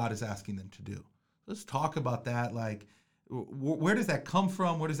to what God is asking them to do. Let's talk about that. Like, where does that come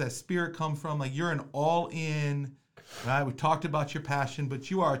from? Where does that spirit come from? Like, you're an all-in, right? We talked about your passion, but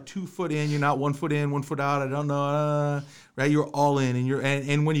you are 2 foot in. You're not 1 foot in, 1 foot out. I don't know, right? You're all in,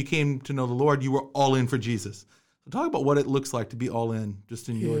 and when you came to know the Lord, you were all in for Jesus. So talk about what it looks like to be all in just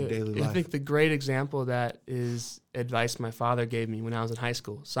in your daily life. I think the great example of that is advice my father gave me when I was in high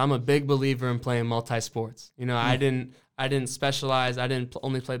school. So I'm a big believer in playing multi-sports. I didn't specialize. I didn't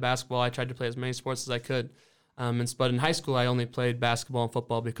only play basketball. I tried to play as many sports as I could. But in high school, I only played basketball and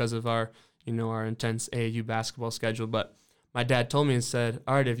football because of our intense AAU basketball schedule. But my dad told me and said,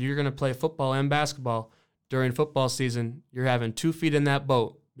 all right, if you're going to play football and basketball during football season, you're having 2 feet in that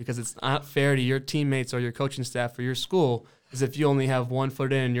boat, because it's not fair to your teammates or your coaching staff or your school as if you only have 1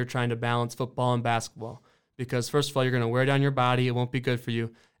 foot in and you're trying to balance football and basketball. Because first of all, you're going to wear down your body. It won't be good for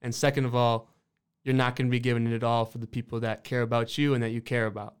you. And second of all, you're not going to be giving it all for the people that care about you and that you care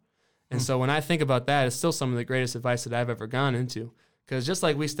about. And so when I think about that, it's still some of the greatest advice that I've ever gone into. Because just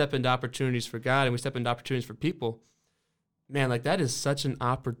like we step into opportunities for God and we step into opportunities for people, man, like that is such an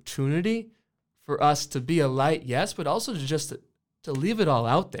opportunity for us to be a light, yes, but also to leave it all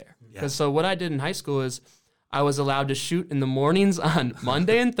out there. Because so what I did in high school is I was allowed to shoot in the mornings on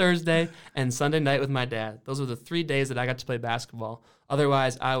Monday and Thursday and Sunday night with my dad. Those were the 3 days that I got to play basketball.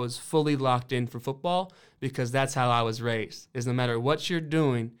 Otherwise, I was fully locked in for football, because that's how I was raised, is no matter what you're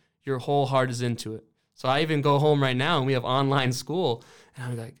doing, your whole heart is into it. So I even go home right now and we have online school. And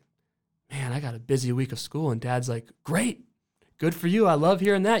I'm like, man, I got a busy week of school. And Dad's like, great, good for you. I love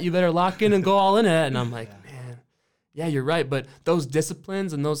hearing that. You better lock in and go all in it. And I'm like, man, yeah, you're right. But those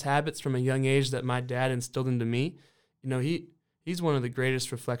disciplines and those habits from a young age that my dad instilled into me, he's one of the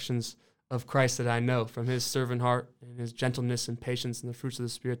greatest reflections of Christ that I know, from his servant heart and his gentleness and patience and the fruits of the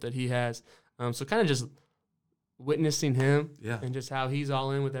Spirit that he has. So kind of just witnessing him and just how he's all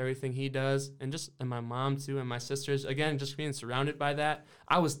in with everything he does, and my mom too, and my sisters, again, just being surrounded by that.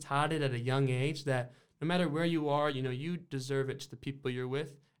 I was taught it at a young age that no matter where you are, you deserve it to the people you're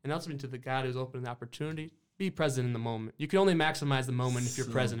with, and ultimately to the God who's opened the opportunity. Be present in the moment. You can only maximize the moment if you're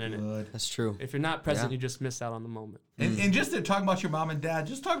present in it. That's true. If you're not present, you just miss out on the moment. And just to talk about your mom and dad,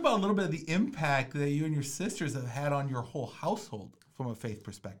 just talk about a little bit of the impact that you and your sisters have had on your whole household from a faith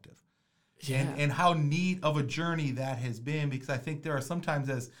perspective. Yeah. And how neat of a journey that has been, because I think there are sometimes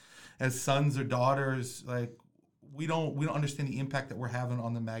as sons or daughters, like we don't understand the impact that we're having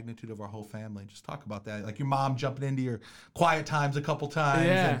on the magnitude of our whole family. Just talk about that, like your mom jumping into your quiet times a couple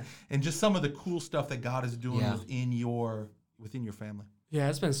times, and just some of the cool stuff that God is doing within your family. Yeah,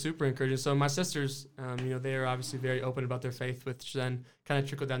 it's been super encouraging. So my sisters, they are obviously very open about their faith, which then kind of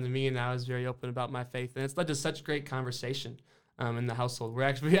trickled down to me, and I was very open about my faith, and it's led to such great conversation in the household.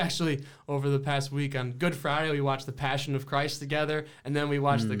 We actually over the past week on Good Friday, we watched the Passion of Christ together, and then we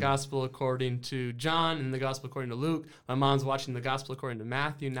watched the Gospel according to John and the Gospel according to Luke. My mom's watching the Gospel according to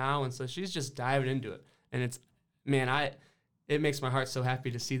Matthew now, and so she's just diving into it. And it makes my heart so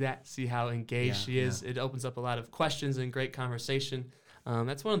happy to see how engaged she is. It opens up a lot of questions and great conversation.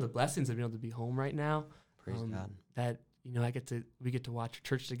 That's one of the blessings of being able to be home right now. Praise God. That we get to watch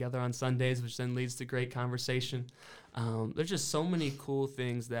church together on Sundays, which then leads to great conversation. There's just so many cool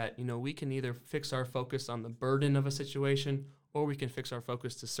things that we can either fix our focus on the burden of a situation, or we can fix our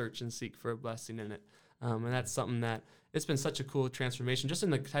focus to search and seek for a blessing in it. And that's something that it's been such a cool transformation, just in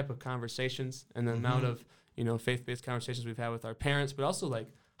the type of conversations and the amount of faith-based conversations we've had with our parents, but also like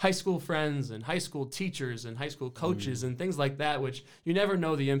high school friends and high school teachers and high school coaches and things like that, which you never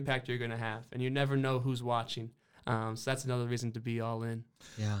know the impact you're going to have, and you never know who's watching. So that's another reason to be all in.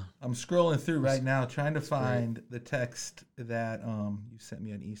 Yeah. I'm scrolling through right now trying to find the text that you sent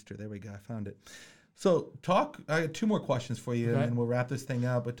me on Easter. There we go. I found it. So I got two more questions for you, and then we'll wrap this thing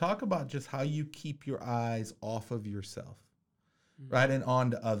up. But talk about just how you keep your eyes off of yourself, right, and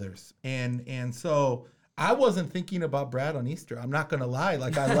on to others. And so I wasn't thinking about Brad on Easter. I'm not going to lie.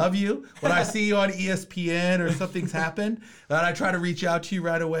 Like, I love you. When I see you on ESPN or something's happened, and I try to reach out to you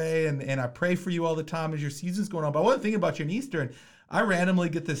right away, and I pray for you all the time as your season's going on. But I wasn't thinking about you on Easter, and I randomly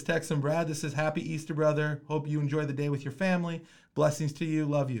get this text from Brad that says, "Happy Easter, brother. Hope you enjoy the day with your family. Blessings to you.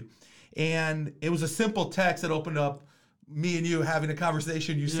 Love you." And it was a simple text that opened up me and you having a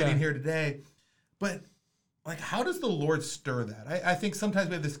conversation, you sitting here today. But like, how does the Lord stir that? I think sometimes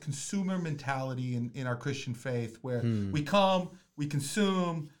we have this consumer mentality in our Christian faith where we come, we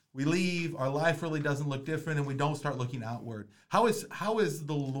consume, we leave, our life really doesn't look different, and we don't start looking outward. How is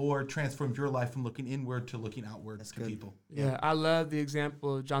the Lord transformed your life from looking inward to looking outward to people? Yeah, I love the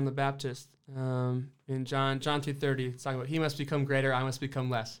example of John the Baptist. In John 3:30, it's talking about he must become greater, I must become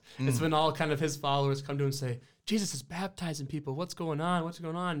less. It's when all kind of his followers come to him and say, Jesus is baptizing people. What's going on? What's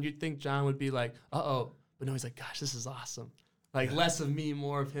going on? And you'd think John would be like, uh-oh. But no, he's like, gosh, this is awesome. Like, less of me,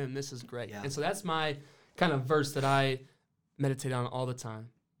 more of him. This is great. Yeah. And so that's my kind of verse that I meditate on all the time.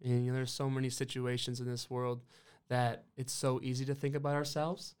 And there's so many situations in this world that it's so easy to think about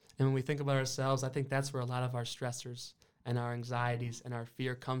ourselves. And when we think about ourselves, I think that's where a lot of our stressors and our anxieties and our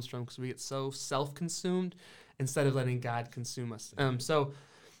fear comes from, because we get so self-consumed instead of letting God consume us. So,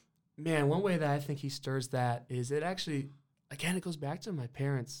 man, one way that I think he stirs that is it actually... Again, it goes back to my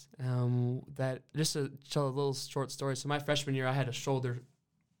parents. That just to tell a little short story. So my freshman year, I had a shoulder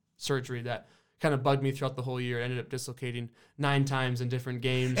surgery that kind of bugged me throughout the whole year. It ended up dislocating 9 times in different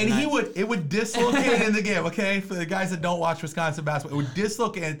games. And it would dislocate in the game, okay? For the guys that don't watch Wisconsin basketball, it would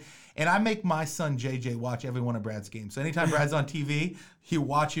dislocate. And I make my son JJ watch every one of Brad's games. So anytime Brad's on TV, he's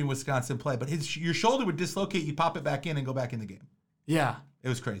watching Wisconsin play. But your shoulder would dislocate, you pop it back in and go back in the game. Yeah. It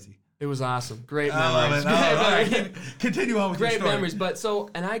was crazy. It was awesome. Great memories. All right. Continue on with your story. Great memories. But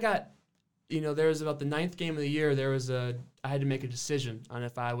I got, there was about the 9th game of the year, I had to make a decision on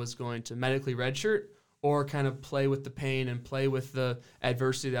if I was going to medically redshirt or kind of play with the pain and play with the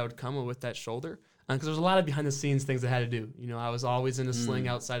adversity that would come with that shoulder. Because there's a lot of behind the scenes things I had to do. I was always in a sling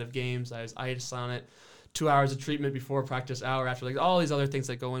outside of games. I was ice on it, 2 hours of treatment before practice, hour after, like all these other things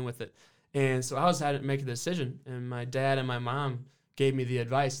that go in with it. And so I had to make a decision, and my dad and my mom gave me the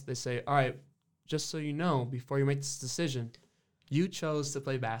advice. They say, all right, just so you know, before you make this decision, you chose to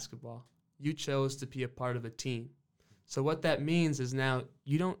play basketball. you chose to be a part of a team. So what that means is now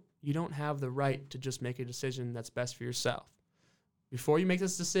you don't have the right to just make a decision that's best for yourself. Before you make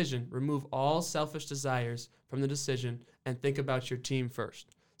this decision, remove all selfish desires from the decision and think about your team first.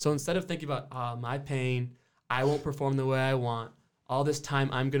 So instead of thinking about my pain, I won't perform the way I want, all this time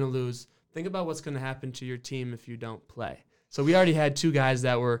I'm going to lose, think about what's going to happen to your team if you don't play. So we already had 2 guys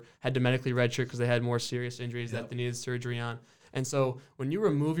that had to medically redshirt because they had more serious injuries that they needed surgery on. And so when you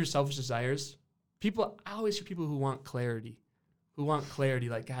remove your selfish desires, I always hear people who want clarity,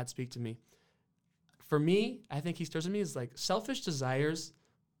 like, God, speak to me. For me, I think he stirs in me is like selfish desires,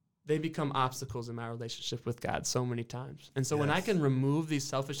 they become obstacles in my relationship with God so many times. And so when I can remove these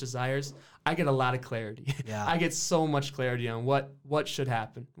selfish desires, I get a lot of clarity. Yeah. I get so much clarity on what should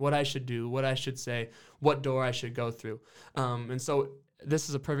happen, what I should do, what I should say, what door I should go through. And so this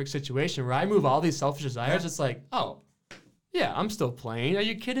is a perfect situation where I move all these selfish desires. It's like, oh, yeah, I'm still playing. Are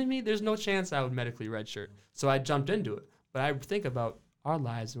you kidding me? There's no chance I would medically redshirt. So I jumped into it. But I think about our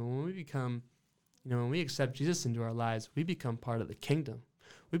lives, and when we become, when we accept Jesus into our lives, we become part of the kingdom.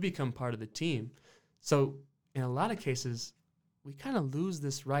 We become part of the team. So in a lot of cases, we kind of lose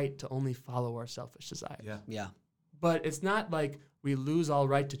this right to only follow our selfish desires. Yeah. But it's not like we lose all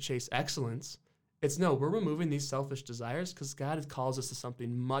right to chase excellence. It's no, we're removing these selfish desires because God calls us to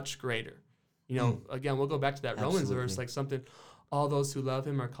something much greater. Again, we'll go back to that Romans verse, like something, all those who love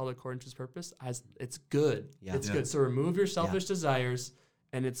him are called according to his purpose. It's good. Yeah. It's good. So remove your selfish desires,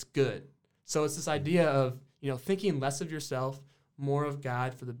 and it's good. So it's this idea of, thinking less of yourself, more of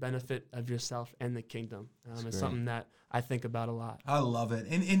God for the benefit of yourself and the kingdom. It's something that I think about a lot. I love it.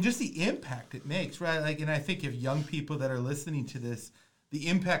 And just the impact it makes, right? Like, and I think if young people that are listening to this, the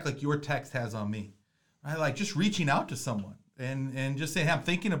impact like your text has on me, right? Like just reaching out to someone and just saying, hey, I'm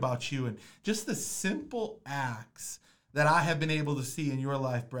thinking about you, and just the simple acts that I have been able to see in your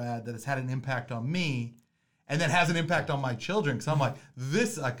life, Brad, that has had an impact on me and that has an impact on my children. Because I'm like,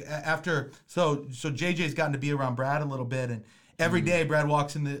 so JJ's gotten to be around Brad a little bit, and every day Brad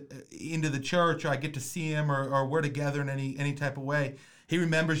walks into the church, or I get to see him, or we're together in any type of way. He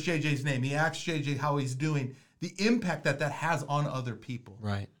remembers JJ's name. He asks JJ how he's doing. The impact that has on other people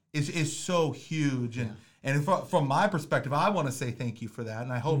is so huge. And from my perspective, I want to say thank you for that.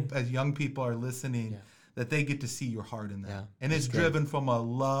 And I hope as young people are listening that they get to see your heart in that. Yeah, and it's driven from a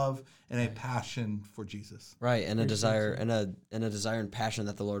love and a passion for Jesus. Right, and a desire and a desire and passion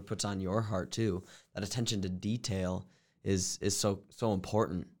that the Lord puts on your heart too. That attention to detail is so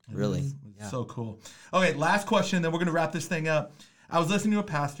important, really. It's so cool. Okay, last question, then we're going to wrap this thing up. I was listening to a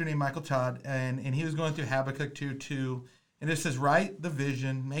pastor named Michael Todd, and he was going through Habakkuk 2:2, and it says, write the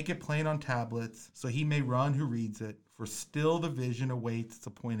vision, make it plain on tablets, so he may run who reads it, for still the vision awaits its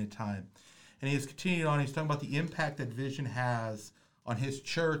appointed time. And he is continuing on, he's talking about the impact that vision has on his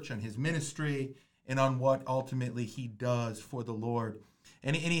church, on his ministry, and on what ultimately he does for the Lord.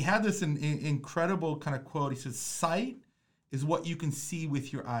 And he had this incredible kind of quote. He says, sight is what you can see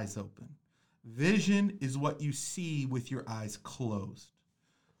with your eyes open. Vision is what you see with your eyes closed.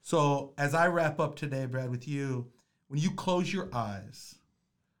 So as I wrap up today, Brad, with you, when you close your eyes,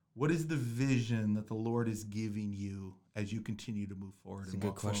 what is the vision that the Lord is giving you as you continue to move forward? It's a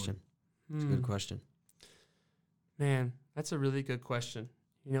good question. It's a good question. Man, that's a really good question.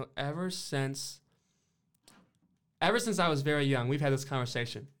 Ever since I was very young, we've had this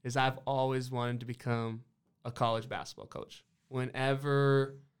conversation, is I've always wanted to become a college basketball coach.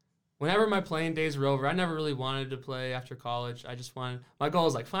 Whenever my playing days were over, I never really wanted to play after college. My goal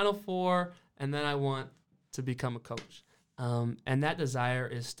is like Final Four, and then I want to become a coach. And that desire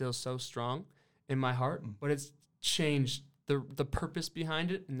is still so strong in my heart, but it's changed. The purpose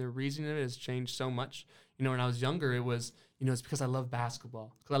behind it and the reason of it has changed so much. When I was younger, it was, it's because I love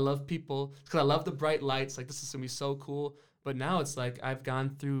basketball, because I love people, because I love the bright lights. Like, this is going to be so cool. But now it's like I've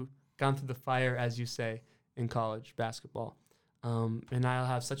gone through the fire, as you say, in college basketball. And I'll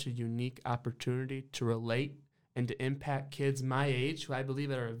have such a unique opportunity to relate and to impact kids my age who I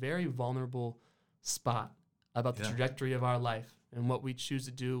believe are a very vulnerable spot about the trajectory of our life and what we choose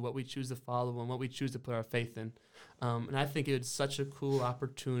to do, what we choose to follow, and what we choose to put our faith in. And I think it's such a cool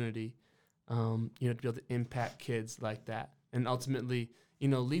opportunity, to be able to impact kids like that and ultimately,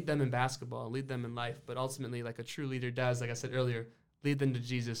 lead them in basketball, lead them in life, but ultimately, like a true leader does, like I said earlier, lead them to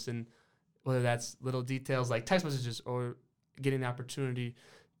Jesus. And whether that's little details like text messages or getting the opportunity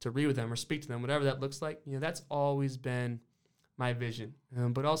to read with them or speak to them, whatever that looks like, that's always been my vision.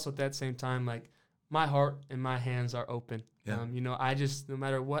 But also at that same time, like, my heart and my hands are open. I just, no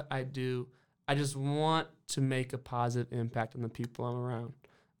matter what I do, I just want to make a positive impact on the people I'm around.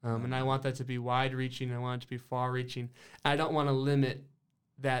 And I want that to be wide-reaching. I want it to be far-reaching. I don't want to limit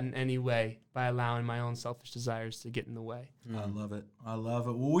that in any way by allowing my own selfish desires to get in the way. I love it. I love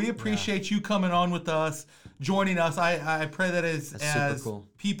it. Well, we appreciate you coming on with us, joining us. I pray that as super cool.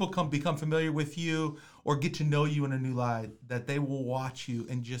 people become familiar with you or get to know you in a new light, that they will watch you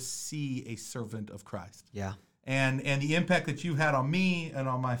and just see a servant of Christ. Yeah. And the impact that you've had on me and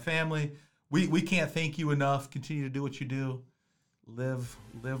on my family, we can't thank you enough. Continue to do what you do. Live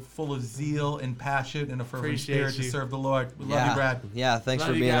full of zeal and passion and a fervent Appreciate spirit to you. serve the Lord. We love you, Brad. Yeah, thanks Love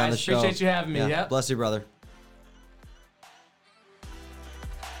for you being on guys. the show. Appreciate you having me. Yep. Bless you, brother.